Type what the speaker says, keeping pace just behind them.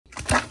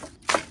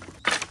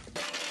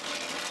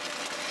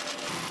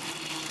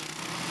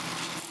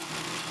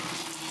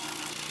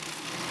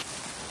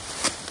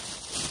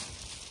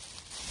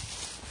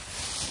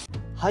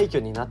廃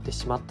墟になって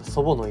しまった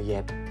祖母の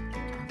家、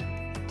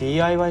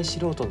 DIY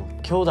素人の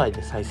兄弟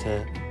で再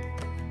生、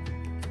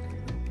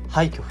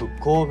廃墟復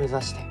興を目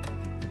指して。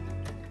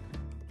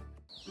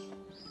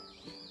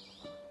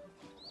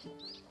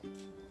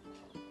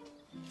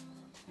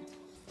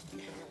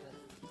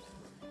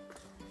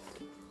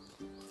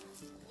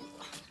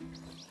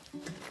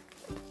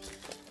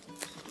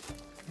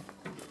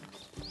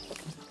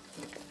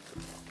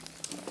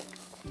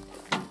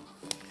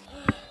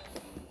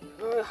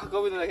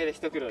運ぶのだけで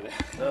一苦労で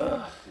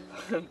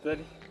本当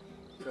に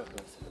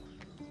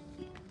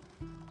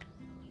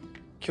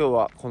今日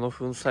はこの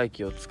粉砕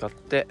機を使っ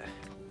て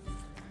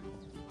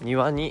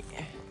庭に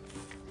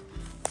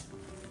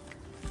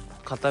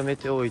固め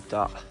ておい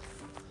た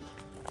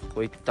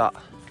こういった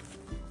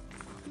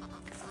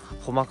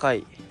細か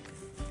い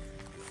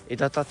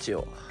枝たち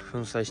を粉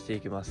砕して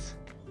いきます。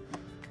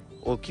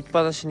置きっ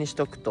ぱなしにし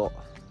とくと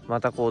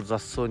またこう雑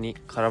草に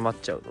絡まっ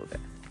ちゃうので、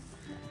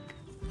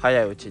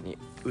早いうちに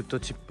ウッ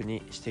ドチップ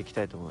にしていき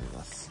たいと思い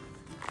ます。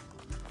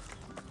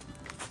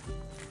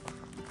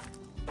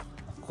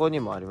ここ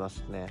にもあります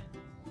ね。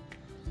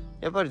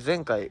やっぱり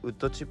前回ウッ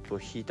ドチップを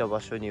引いた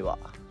場所には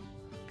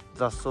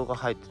雑草が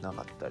入ってな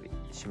かったり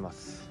しま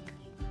す。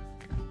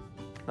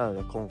なの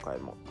で今回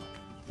も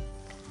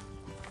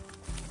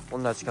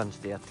同じ感じ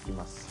でやってき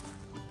ます。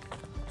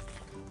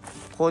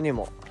ここに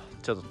も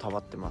ちょっと溜ま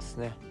ってます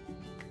ね。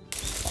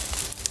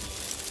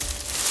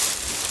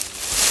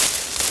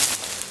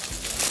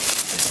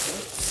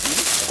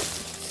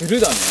つる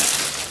だね。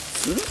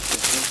つるって粉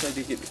砕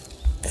できる？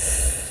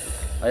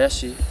怪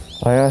しい？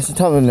怪しい。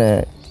多分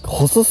ね、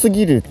細す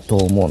ぎると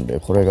思うんだよ、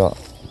これが。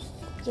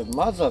じゃあ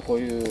まずはこう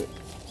いう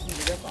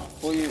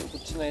こ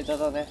っちの枝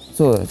だね。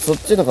そうだね、そっ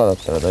ちとかだっ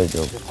たら大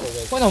丈夫。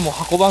これはもう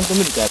運ばんと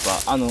無理か、やっ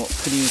ぱクリー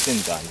ンセ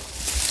ンターに。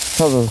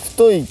多分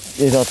太い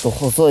枝と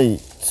細い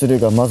つ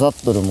るが混ざっ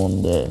とるも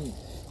んで、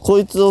こ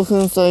いつを粉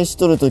砕し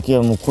とるとき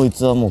はもうこい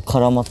つはもう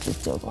絡まっていっ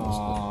ちゃうかもし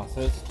れない。ああ、そ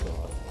れちょっ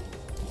と。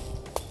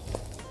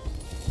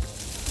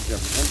じゃあ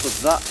ほんと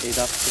ザ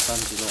枝って感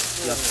じの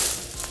やつ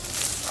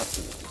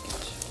集めていきましょ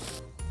う。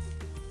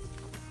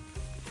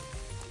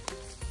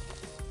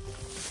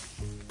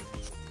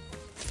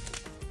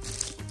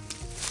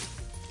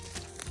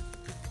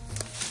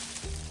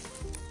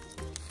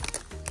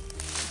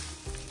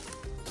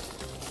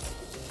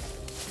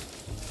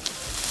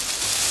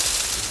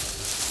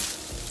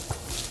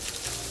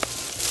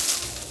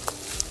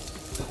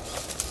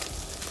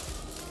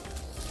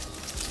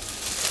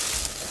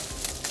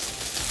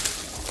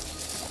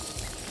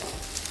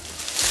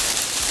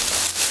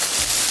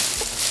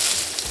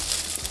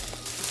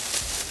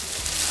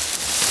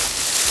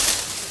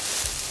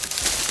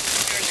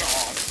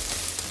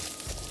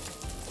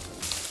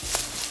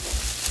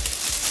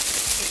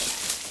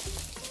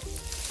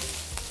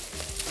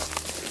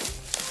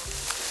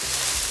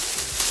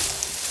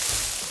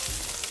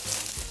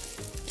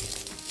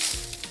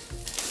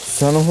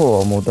下の方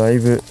はもうだい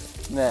ぶ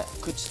ね、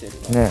朽ちてる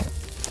ね。ね、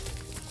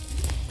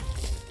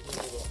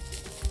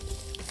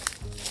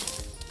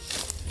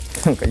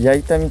なんか焼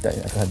いたみたい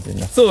な感じ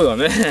になって、そうだ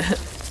ね。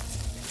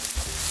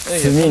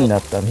炭にな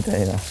ったみた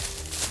いな。ね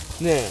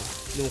え、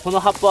でもこの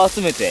葉っぱを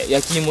集めて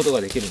焼き芋とか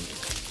できるんで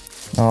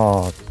す。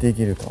ああ、で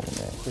きるかもね。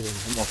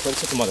まあこれ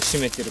ちょっとまだ湿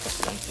ってるか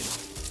しらんけ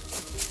ど。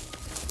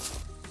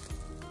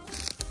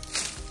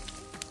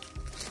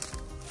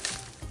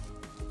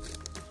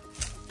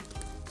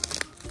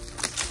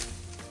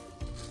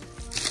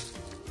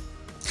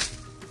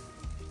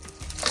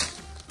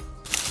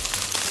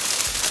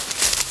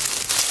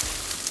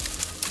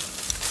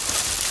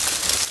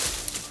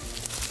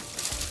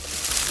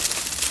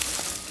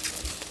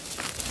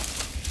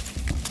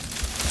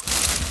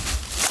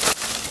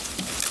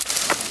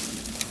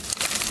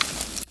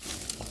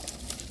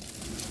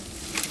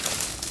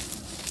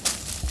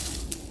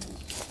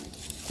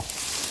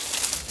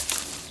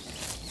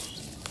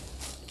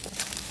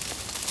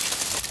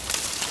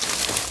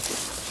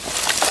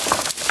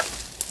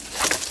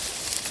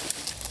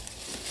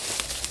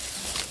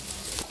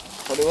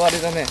これはあれ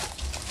だね。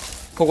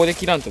ここで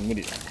切らんと無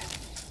理だね。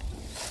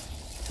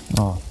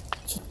ああ、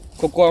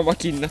ここは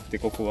薪になって、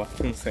ここは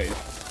粉砕で。こ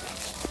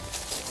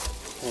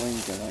れいい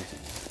んじゃな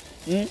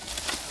い？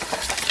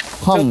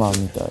ハンマ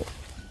ーみたい。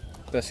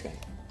確かに。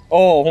ああ、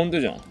ほんと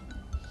じゃん。こ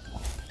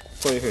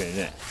ういう風に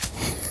ね。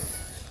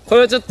こ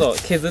れをちょっと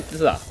削って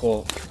さ、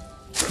こ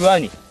う、クワ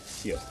に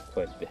しよう。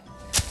こうやって。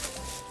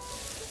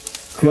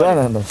クワ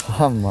なのか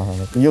ハンマーな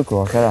のかよく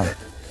わからん。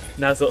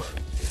謎。こ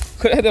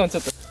れはでもちょ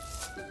っと、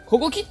こ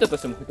こ切ったと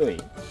しても太い？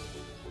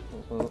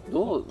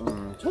どう、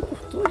ちょっと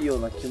太いよう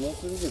な気も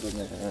するけど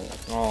ね。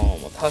ああ、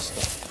まあ確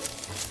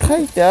か書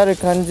いてある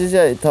感じじ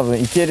ゃ多分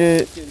いけ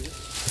る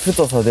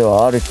太さで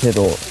はあるけ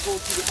ど、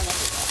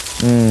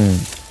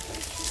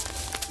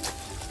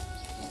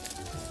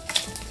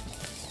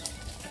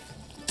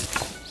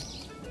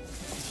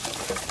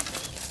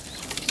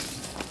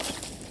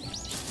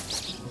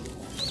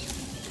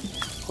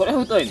これ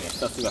は太いね、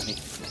さすがに。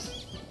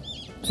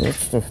ちょっ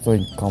と太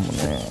いかも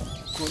ね。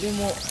これ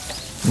も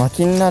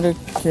薪になる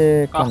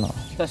系かな。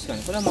確か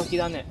にこれは薪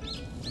だね。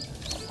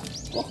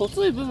まあ、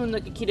細い部分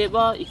だけ切れ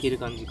ばいける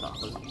感じか。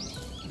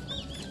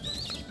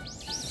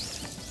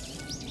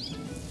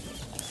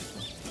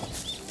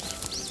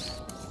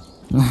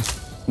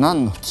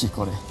何の木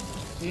これ？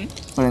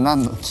これ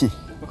何の木？だ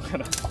か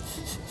ら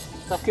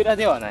桜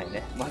ではない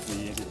ね。まず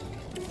言える。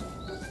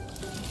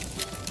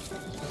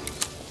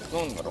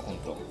なんだろう本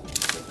当。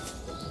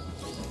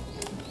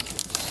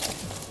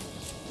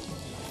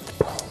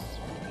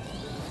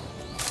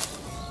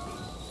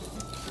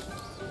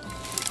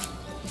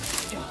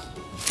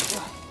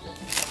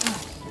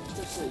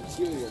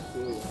勢いが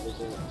強いあれ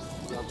で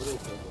破れち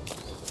ゃうと、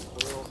こ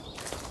れを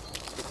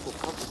結構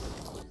カットする。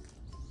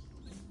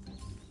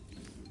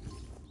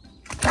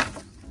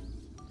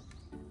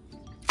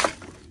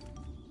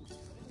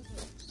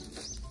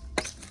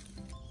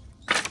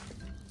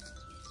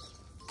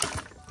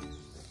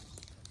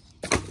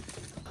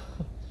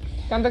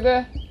監督。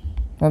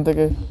監督。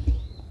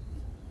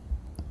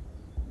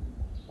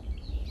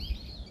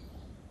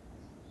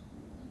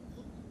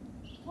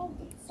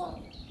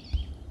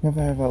や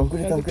ばいやばい、遅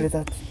れた遅れ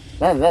たって。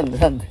なん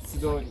で素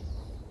通り。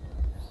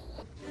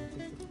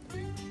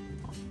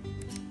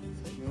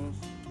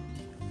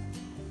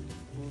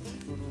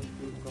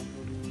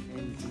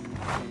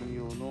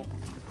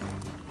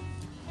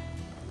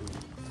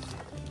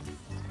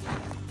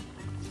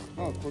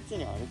こっち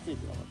にあれつい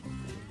てなかっ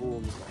た。棒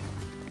みたいな。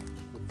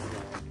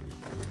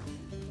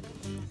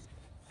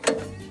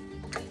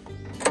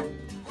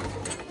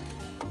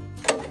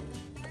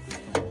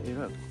え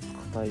らい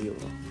硬いよう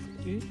な。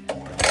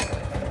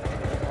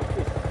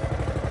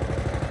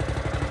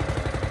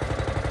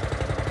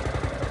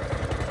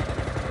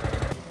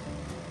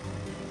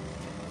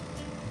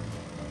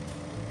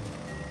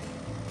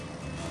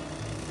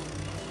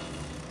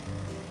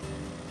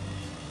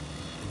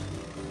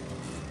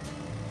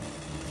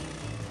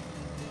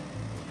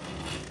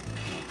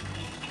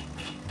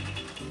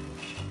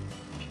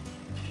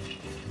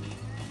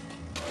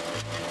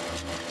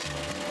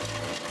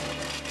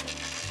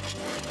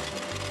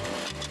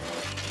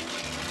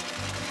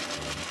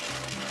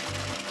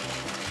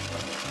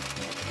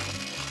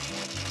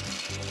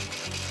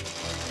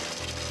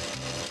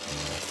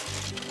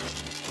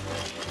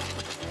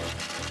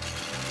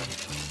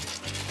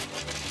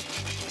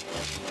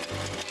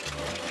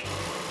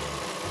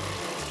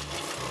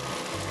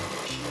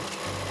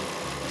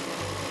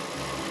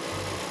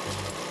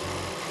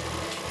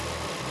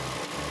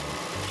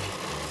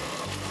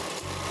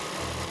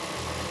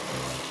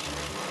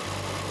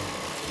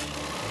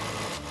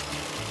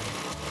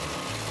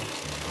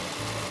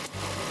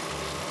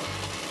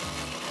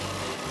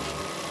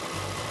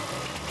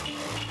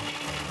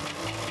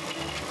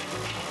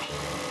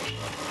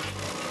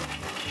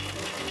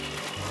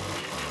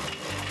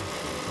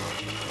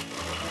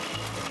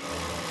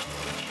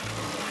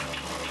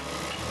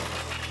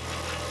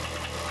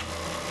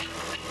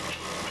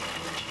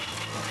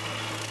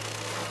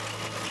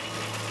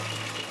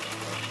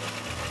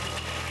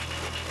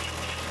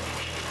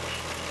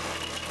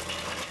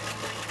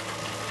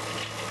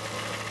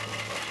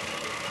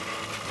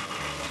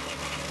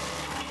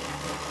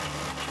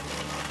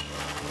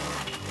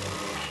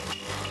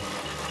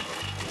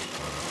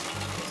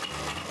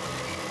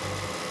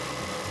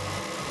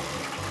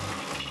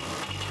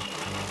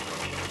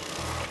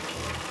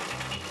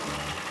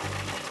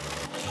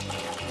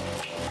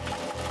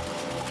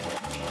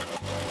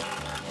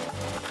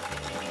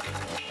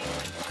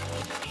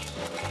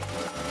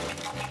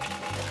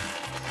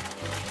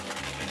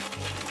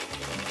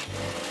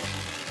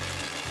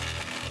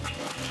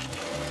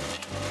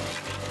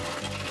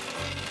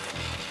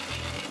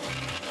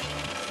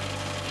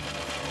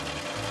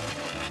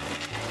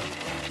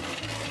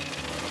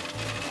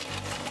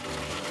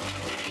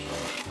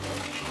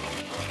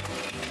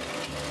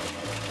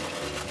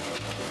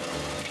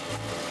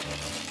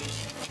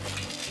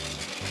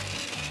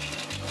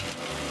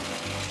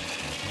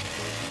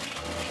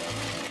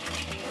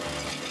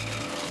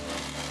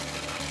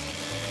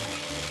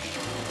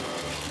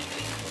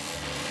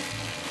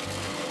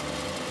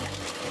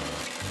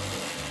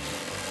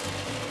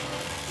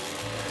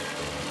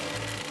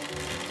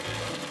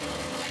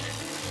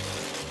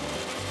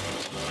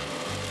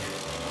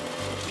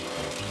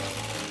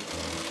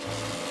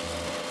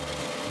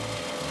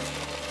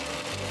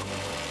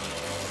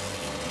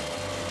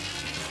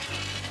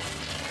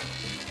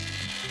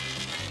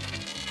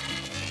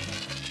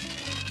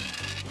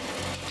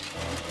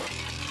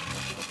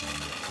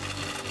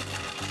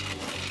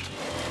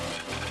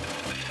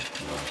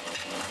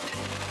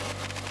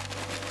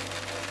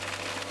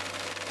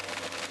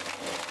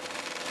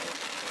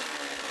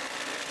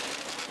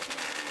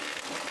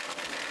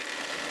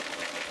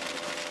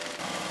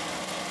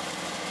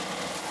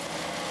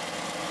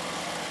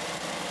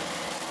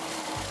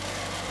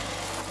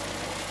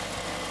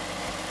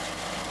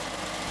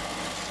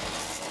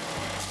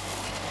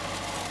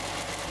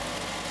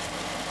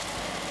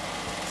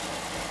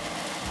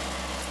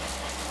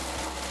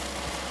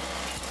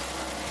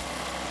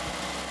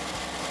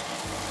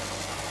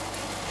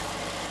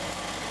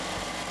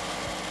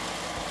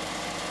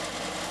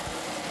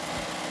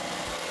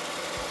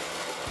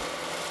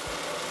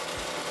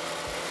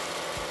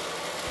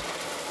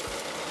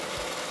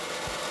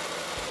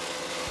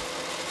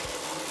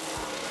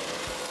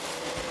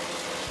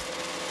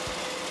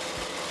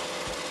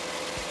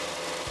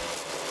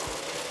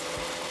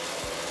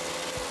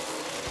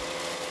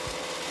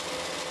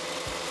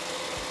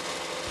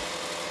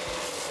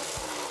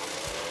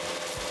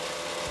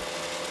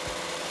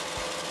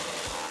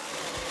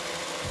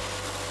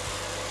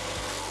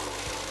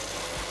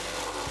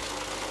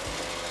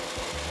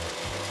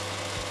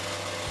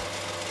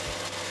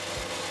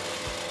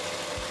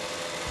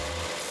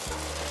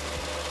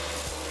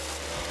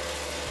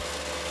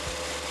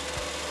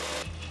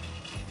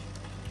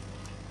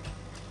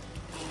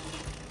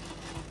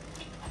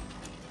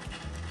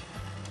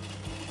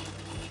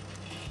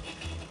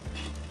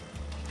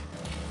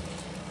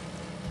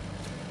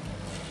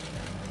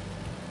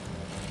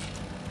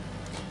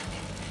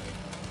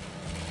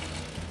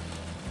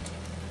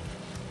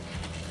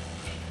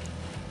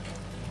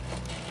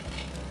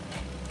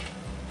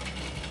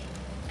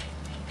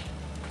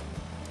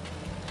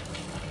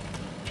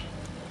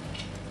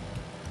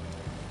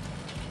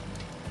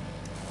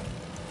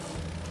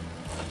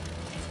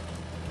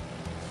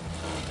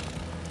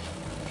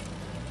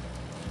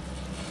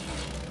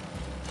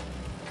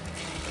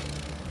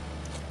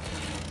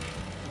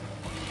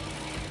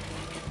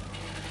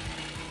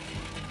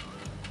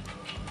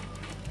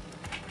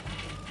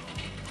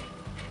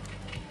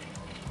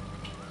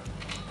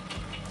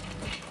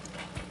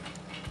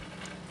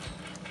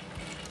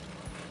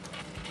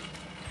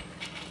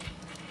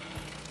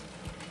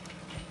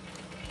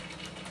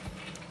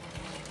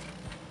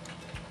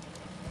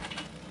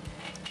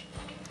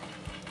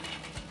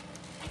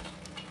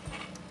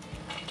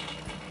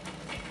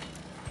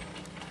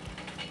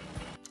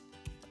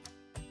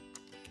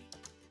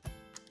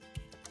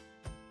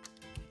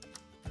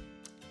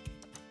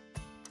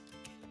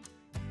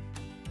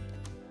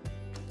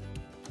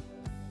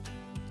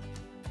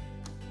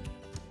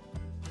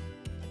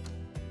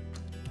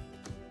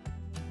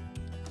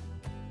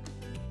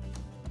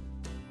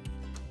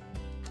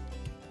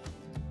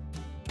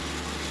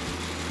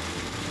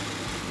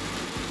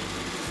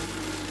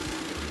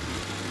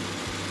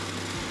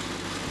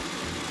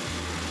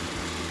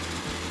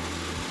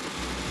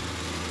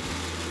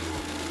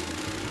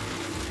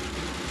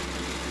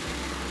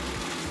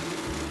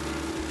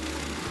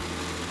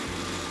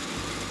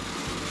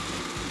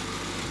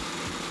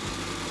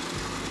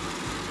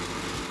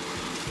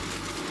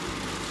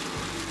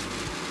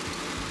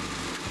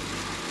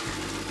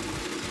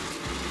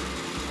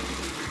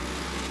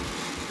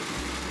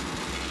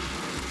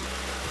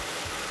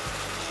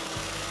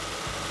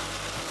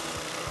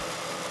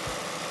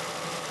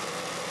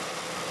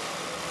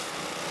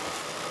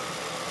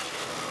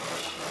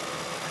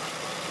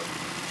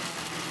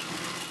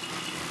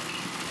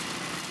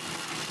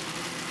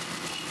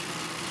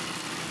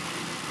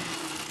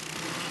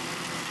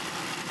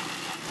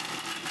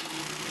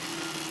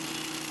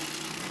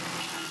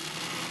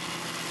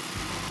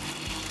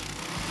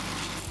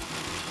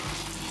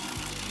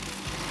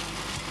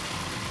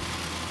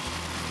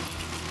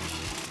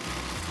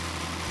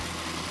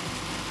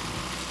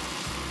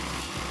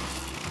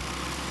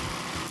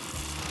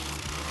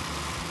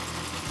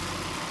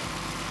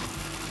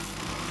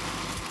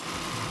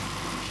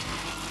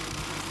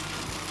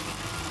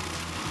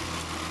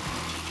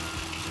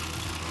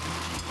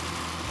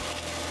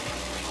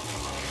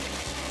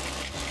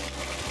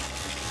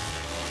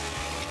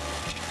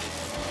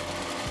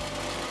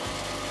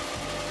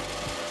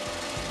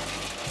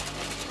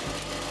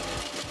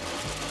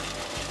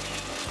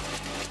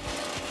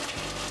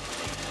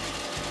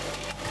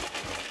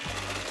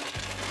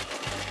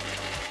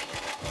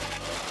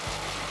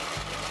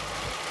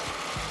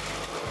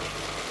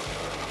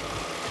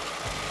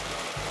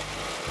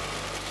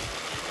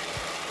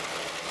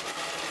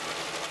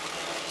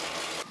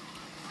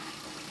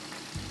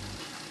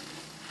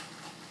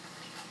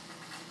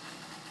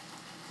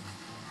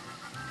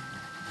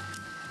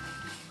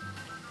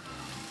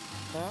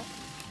キ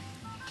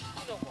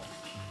ノコ。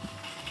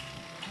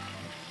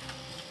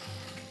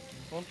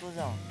ほんとじ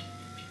ゃん。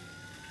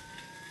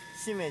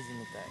しめじ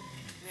みた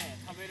い。ね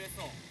え、食べれ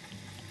そう。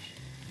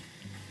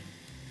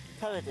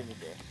食べてみ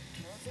て。し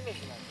めじ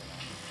なんじゃな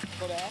い？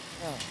これ？うん、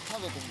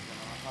食べてみて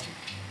な、わかる。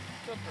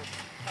ちょっと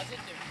かじっ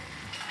てみ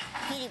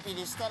て。ピリ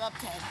ピリしたらペ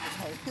ッて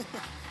食べる。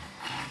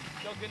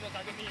教訓の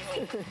確認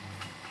を。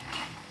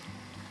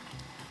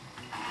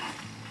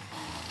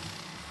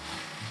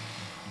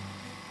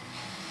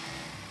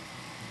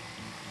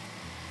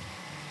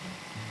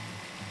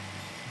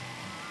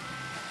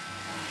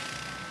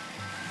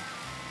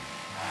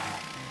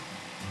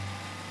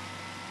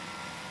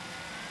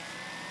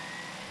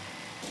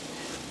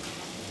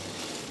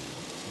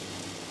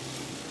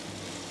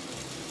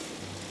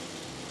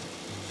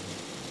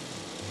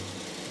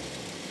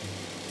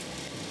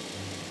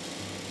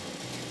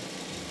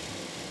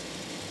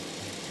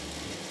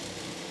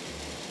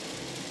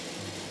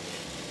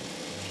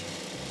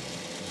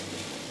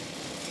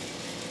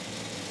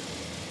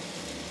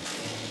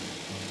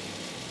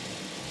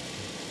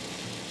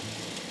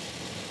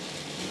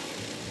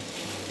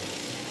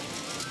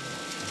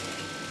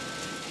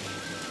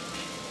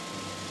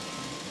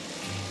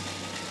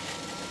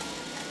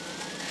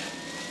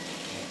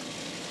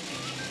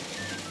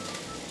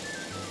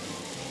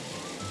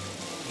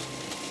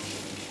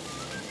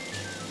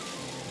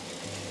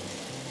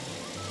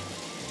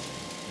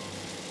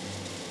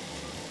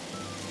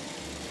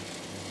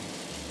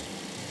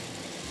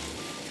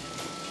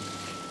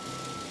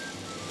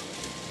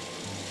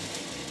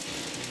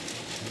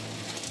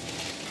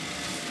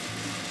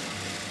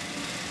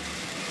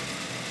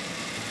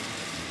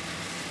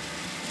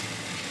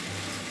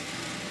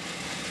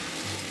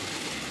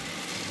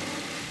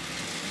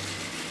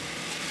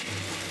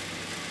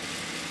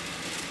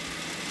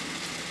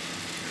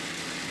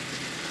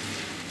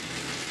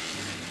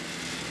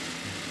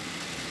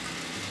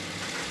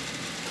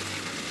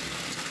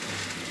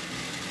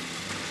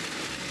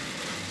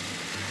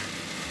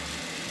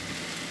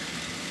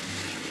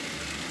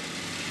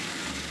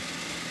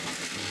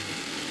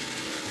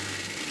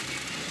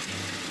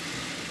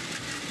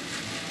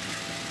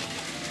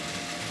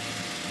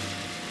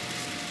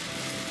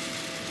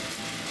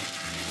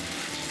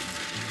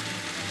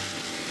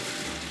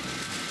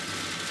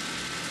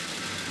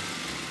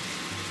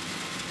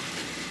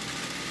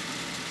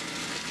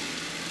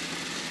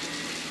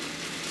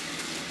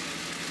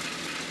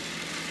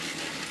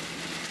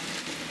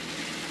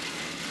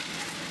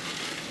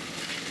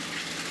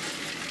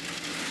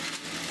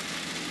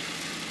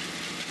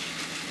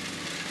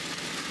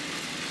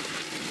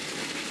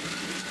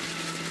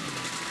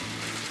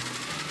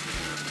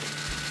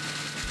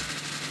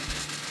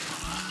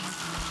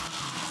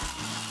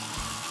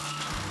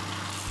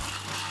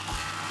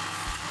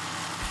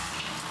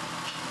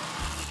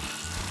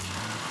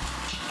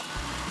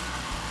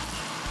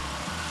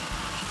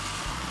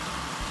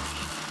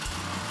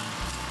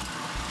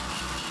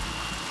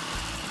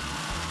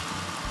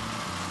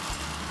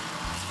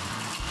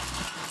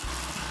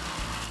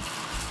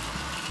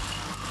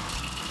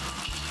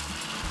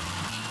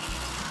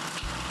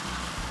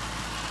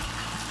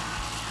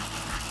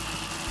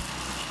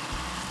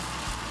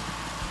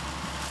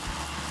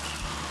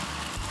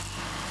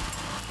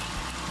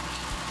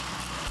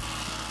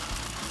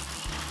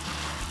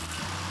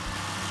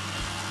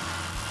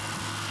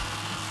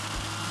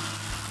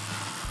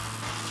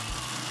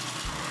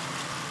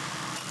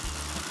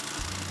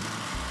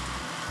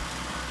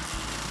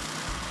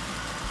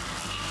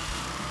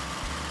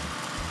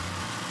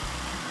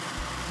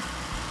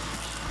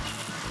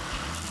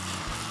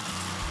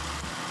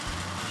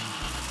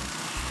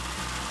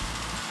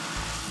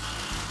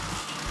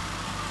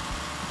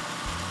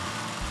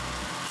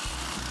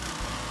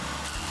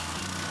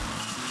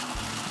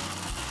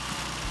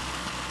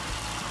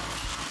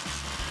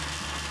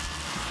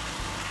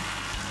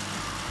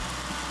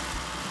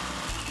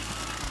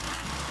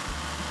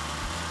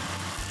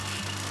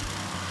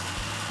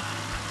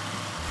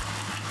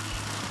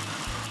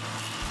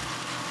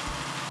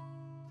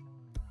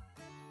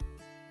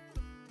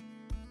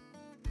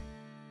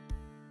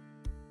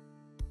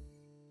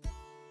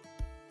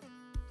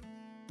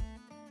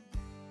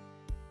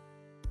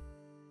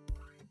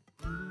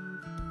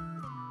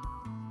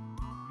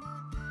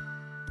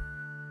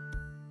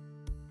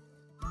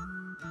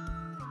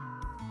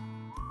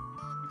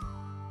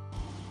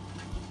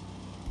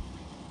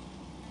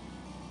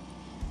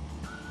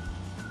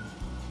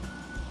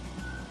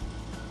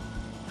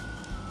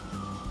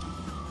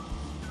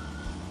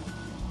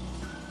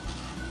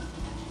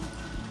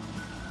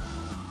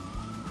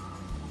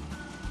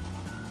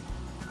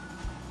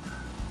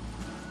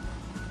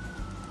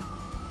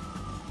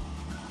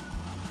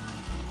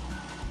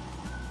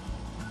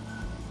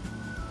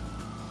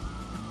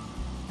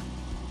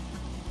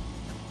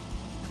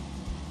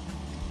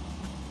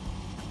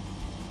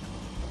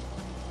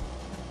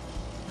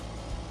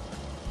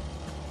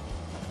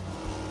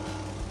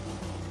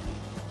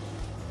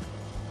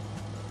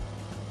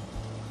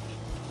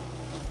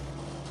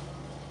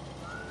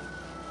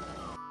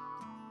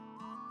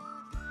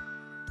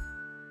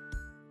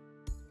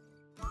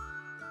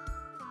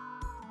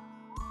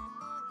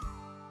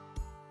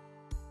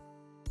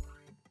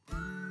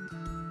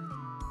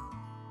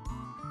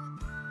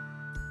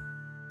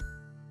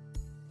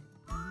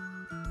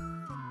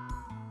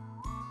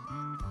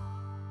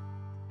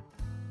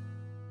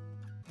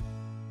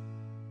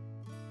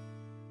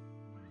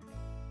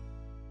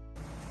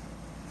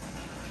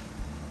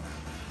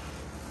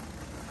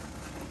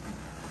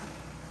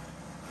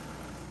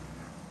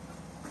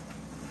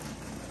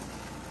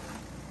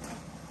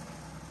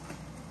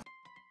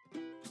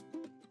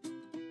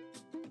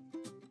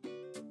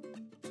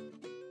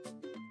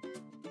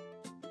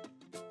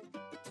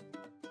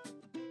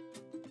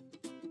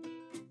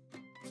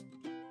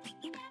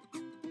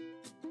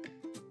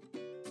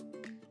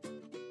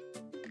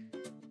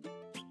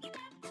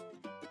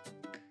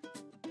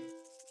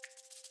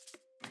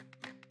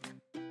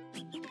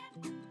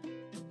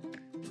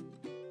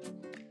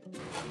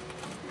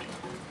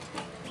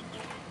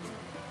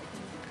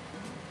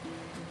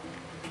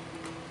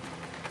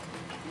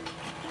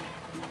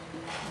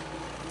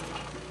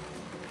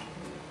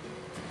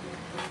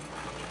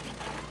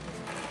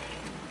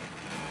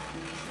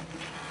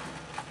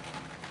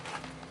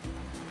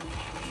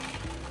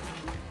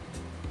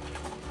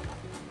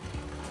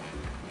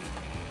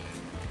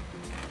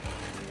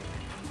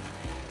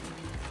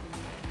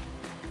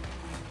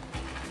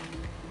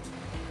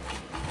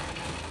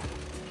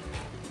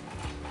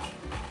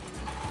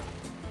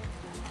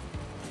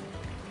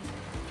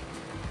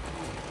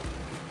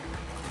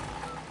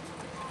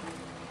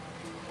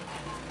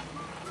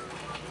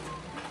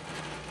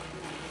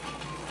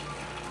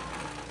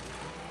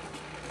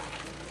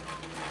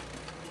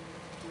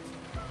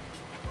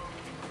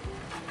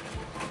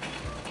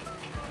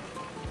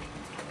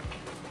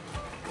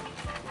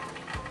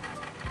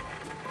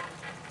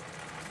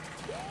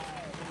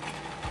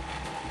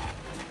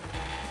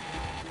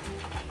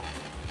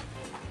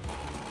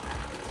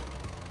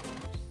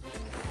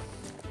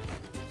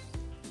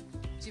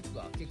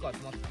結構集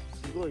まった。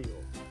すごいよ、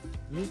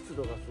密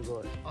度がす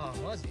ごい。あ、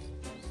マジ？す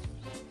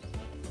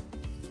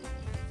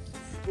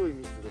ごい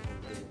密度、本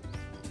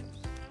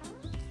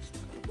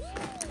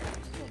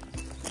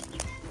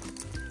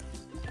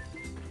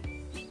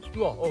当に。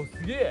うわ、お、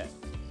すげえ。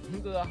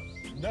本当だ。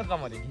中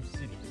までぎっしり。す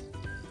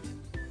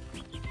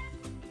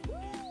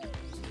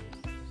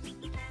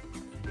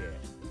げえ。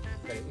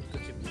これウッド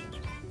チップ。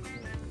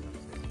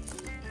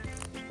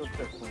そし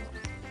たらこの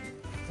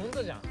本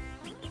当じゃん。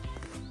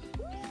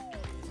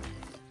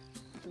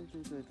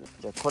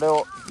じゃあこれ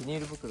をビニ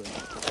ール袋に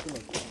詰め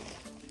て。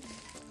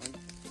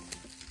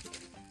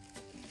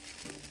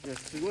いや、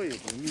すごいよ、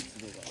この密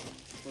度が。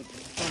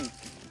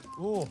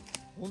おお、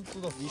本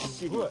当だ、ぎっ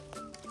しり。本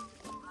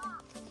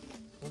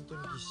当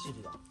にぎっし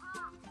りだ。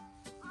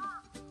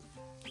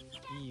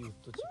いいウッ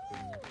ドチップ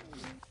になる。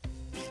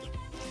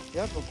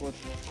やっぱこう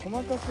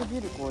細かすぎ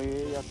るこう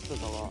いうやつと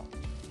かは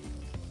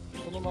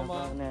このま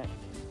まね、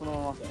このま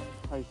ま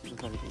排出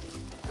されてる。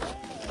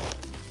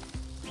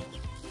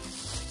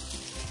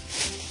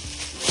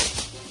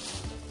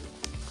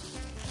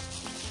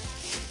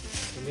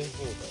詰め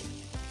放題。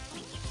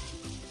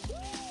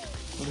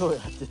どうや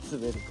って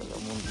詰めるかが問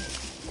題。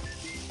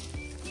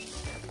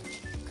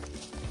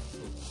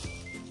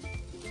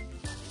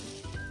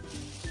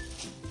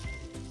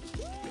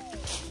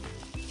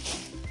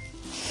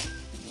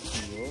い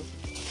いよ。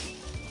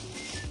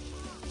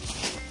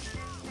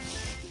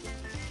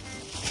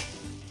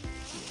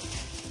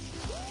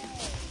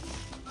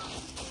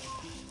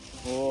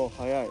おお、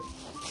早い。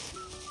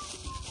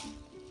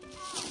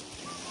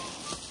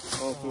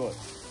おお、すごい。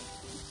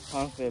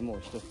完成、もう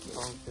一つ。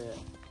完成。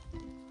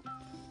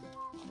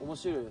面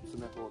白いよ、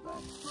詰め放題。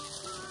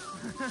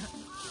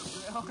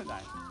詰め放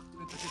題。ウッ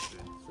ドチップ。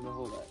詰め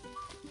放題。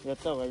やっ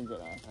た方がいいんじゃ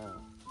ない？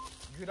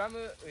グラム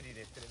売り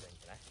ですればいいん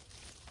じゃない？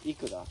い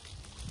くら？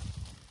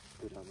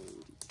グラム売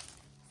り。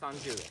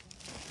30円。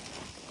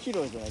キ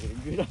ロじゃないけど、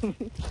グラム。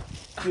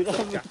グラ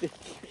ムで。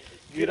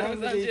グラ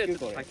ムでいく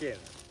これ。高え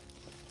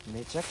な。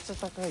めちゃくちゃ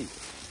高いよ。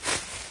詰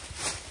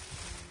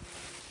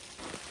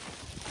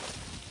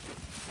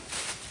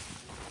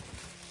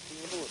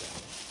め放題。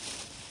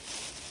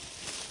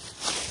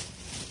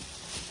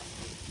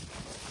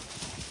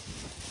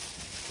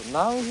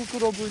何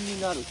袋分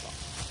になるか。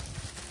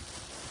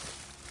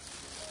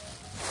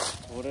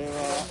これは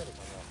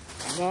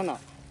7。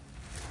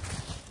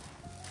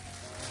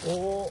お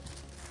お。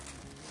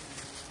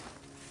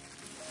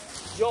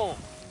4。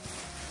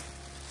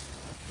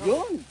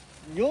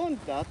4っ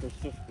てあと1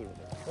袋だよ。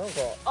なんか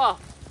あ、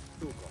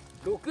そうか。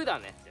6だ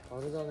ね。あ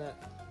れだね。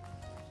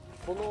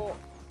この、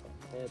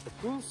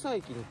粉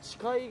砕機に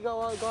近い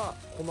側が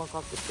細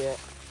かくて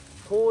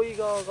遠い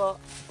側が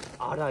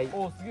粗い。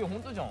おお、すげえ、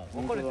本当じゃん。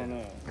分かれてる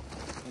ね。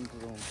本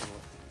当だ。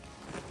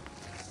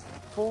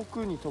遠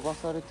くに飛ば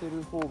されて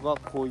る方が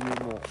こういう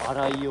もう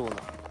粗いような。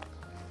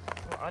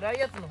粗い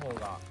やつの方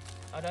が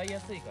洗い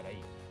やすいからいい。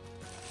で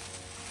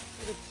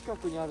近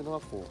くにあるのが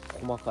こう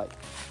細かい。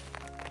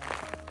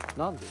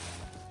なんで？ね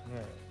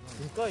え、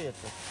でかいや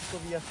つは吹き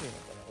飛びやすいのか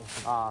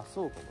な。ああ、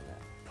そうかもね。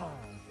パーンって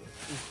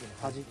一気に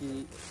弾き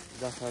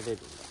出されるん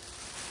だ。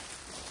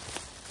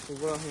そ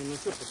こら辺に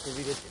ちょっと飛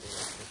び出てるやつ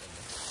とかね。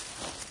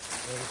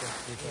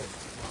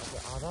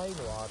粗い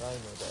のは粗い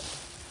ので。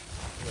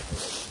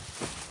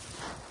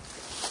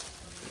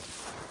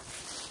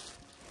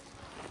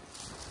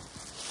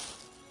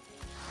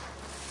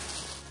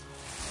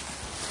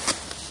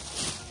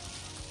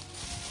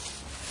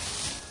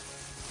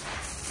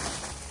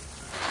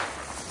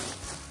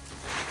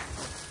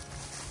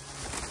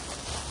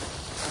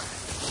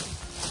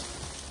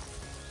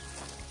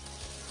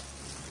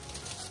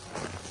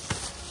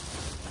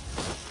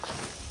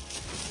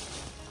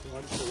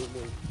割と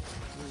重い。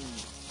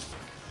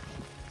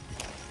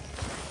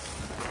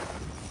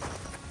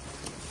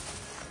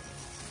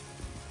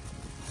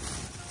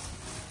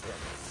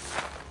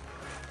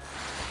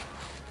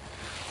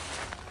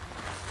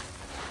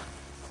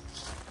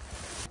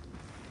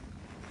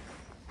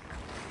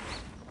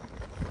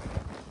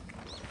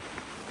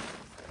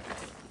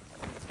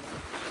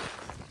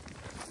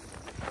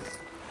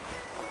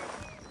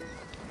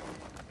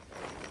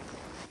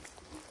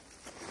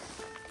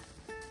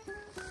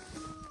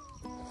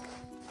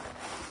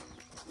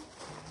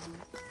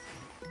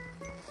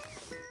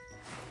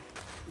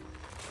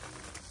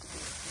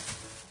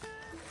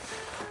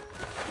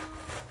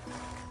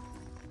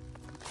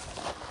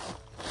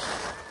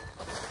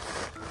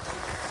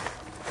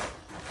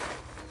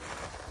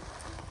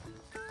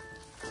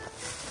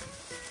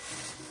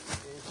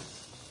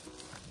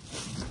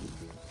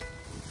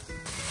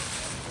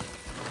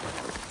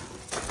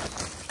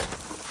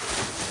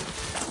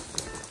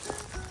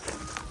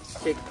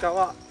結果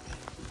は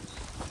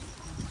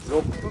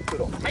6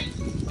袋。はい。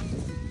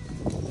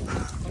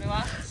これ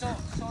は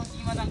商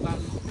品はなんかウ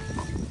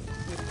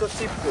ッド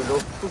チップ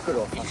6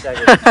袋差し上げ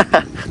る。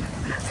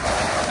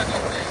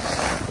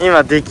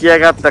今出来上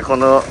がったこ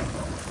の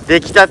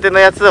出来たての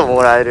やつを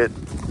もらえる。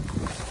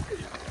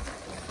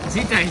辞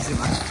退し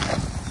ます。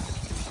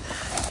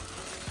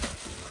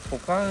保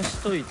管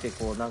しといて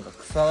こうなんか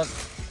腐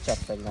ちゃっ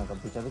たりなんか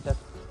ぐちゃぐちゃっ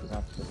てな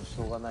ってもし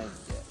ょうがないんで、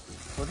と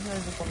りあえ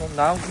ずこの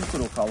何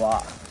袋か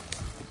は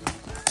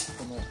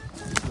この入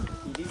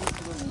り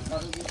口のぬか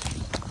るみ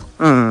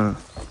うん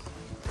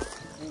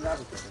になる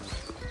けど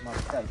巻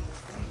きたいですね。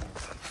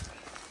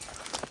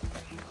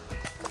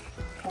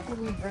ここ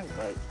に前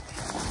回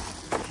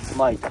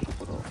巻いたと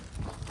ころ、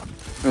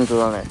本当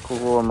だね、こ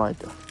こは巻い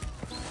た。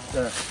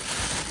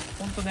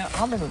ほんとね、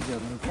雨の日は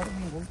ぬかる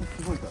みほんと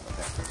すごいからね。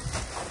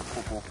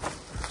ここ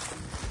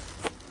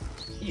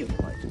いいよね、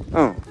巻いて。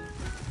うん。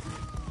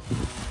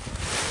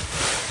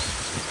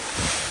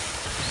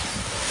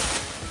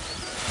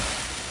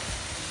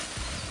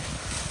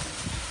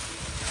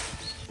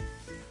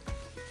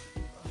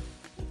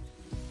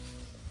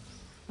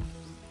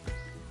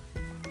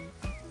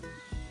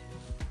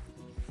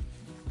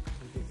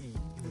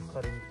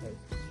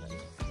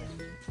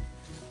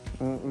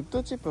ウッ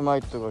ドチップ巻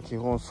いたとか基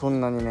本そ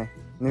んなにね、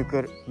ぬ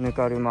かる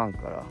まん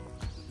から。も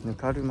う一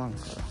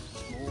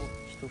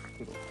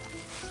袋。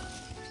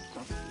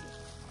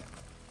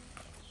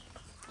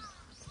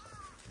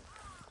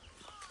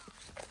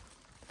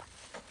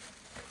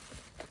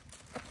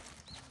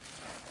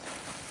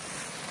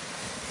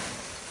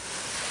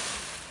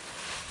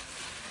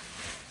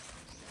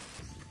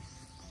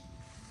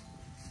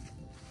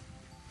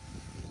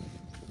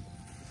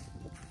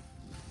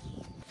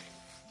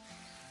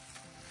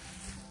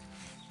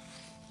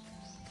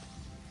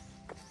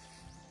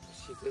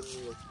自然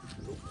によって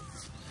どうか。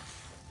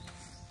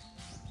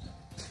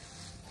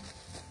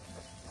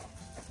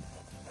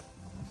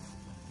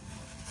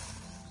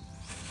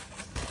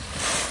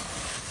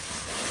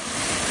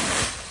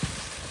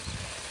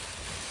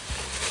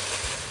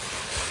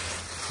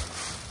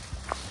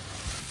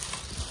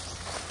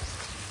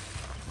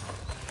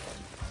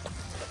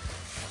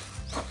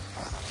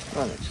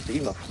まあね、ちょっと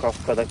今ふか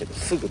ふかだけど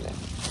すぐね、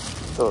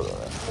そうだね。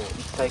もう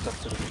一体化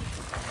する。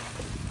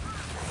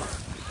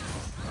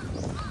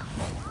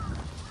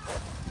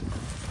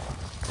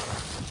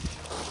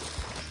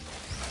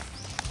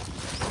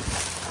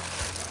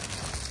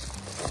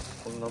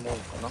こんなもんか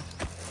な。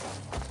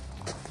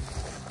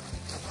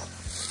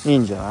いい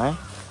んじゃない？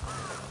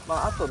ま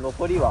ああと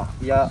残りは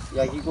ヤ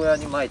ギ小屋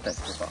に撒いたり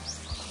とか。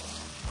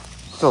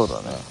そう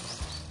だね。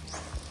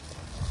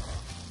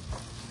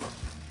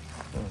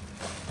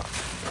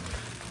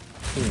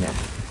いいね。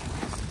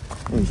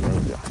いいじゃん、い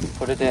いじゃん。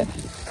これで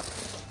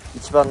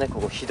一番ね、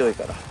ここひどい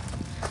から、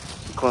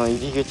この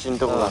入り口の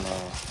とこだね。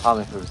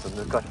雨降ると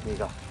ぬかるみ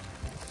が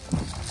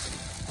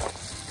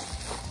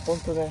ほん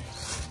とね、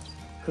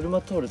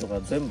車通るとか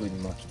全部に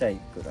巻きたい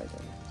ぐらいだね。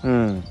う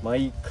ん。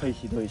毎回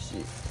ひどいし、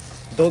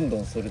どんど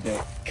んそれで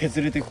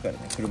削れていくからね、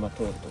車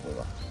通るところ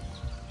が。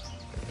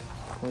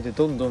これで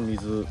どんどん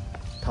水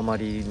たま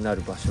りにな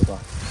る場所が。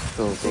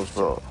そうそう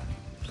そう。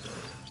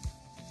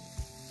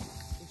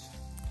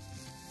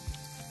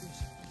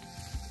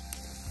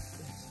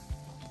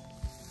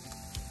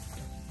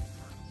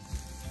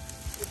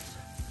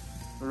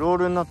ロー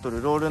ルになっと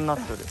る、ロールになっ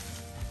とる。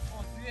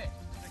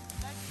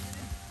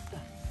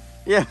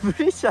いや、無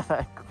理じゃな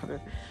いこれ。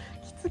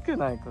きつく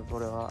ないか、こ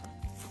れは。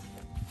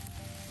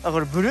あ、こ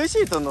れブルー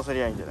シートに乗せ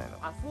りゃいいんじゃないの？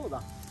あ、そう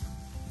だ。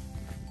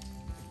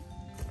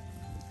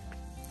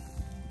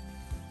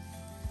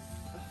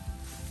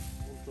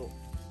ほんと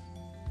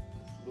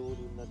ロール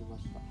になりま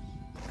した。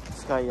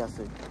使いや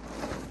すい。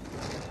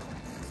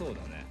そうだ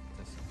ね。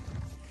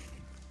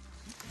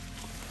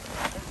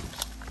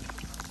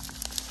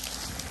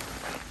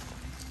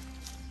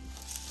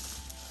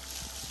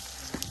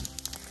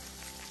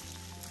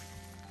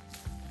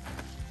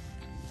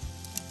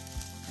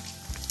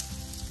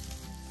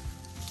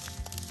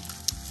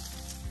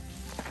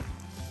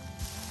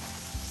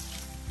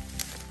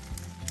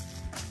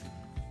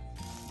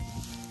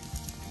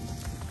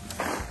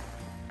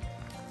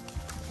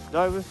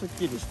だいぶすっ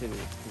きりしてる、こ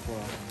こ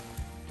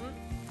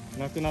は。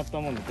なくなっ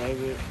たもんでだい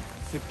ぶ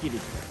すっきり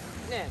し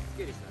たねえ、す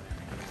っきりしたね。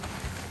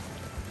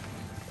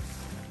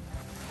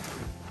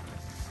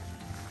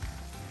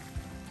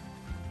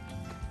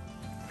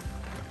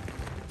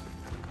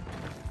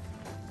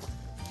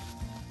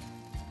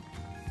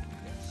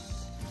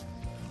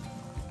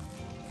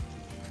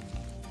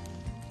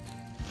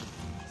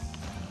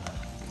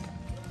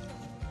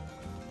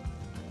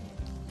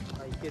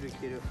あ、いけるい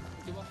ける。い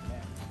けますね。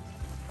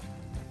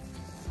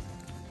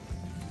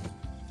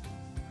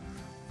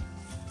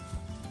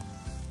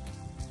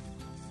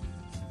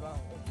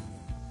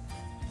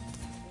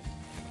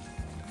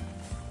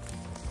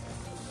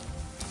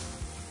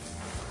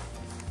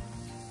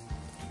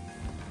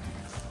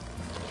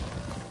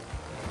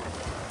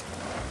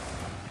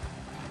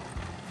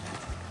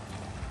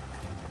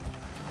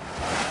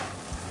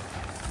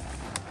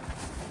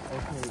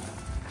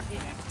いい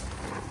ね。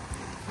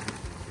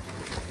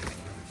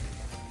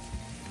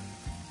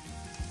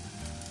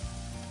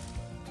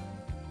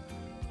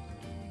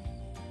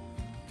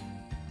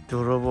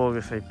泥棒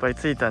草いっぱい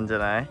ついたんじゃ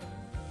ない？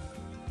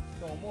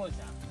と思うじ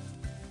ゃ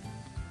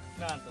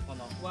ん。なんとこ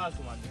のワー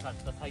クマンで買っ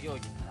た作業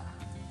着から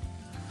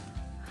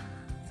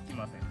つき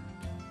ませ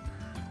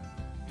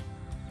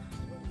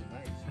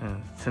ん。う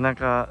ん、背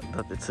中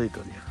だってついと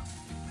るよ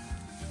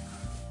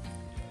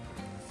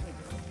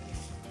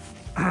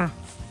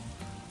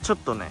ちょっ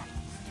とね、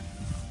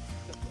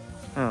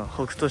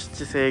北斗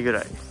七星ぐ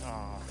らい。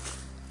あ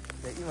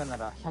あ、今な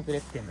ら100レ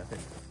ッテン出せ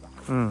るんですか。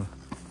うん。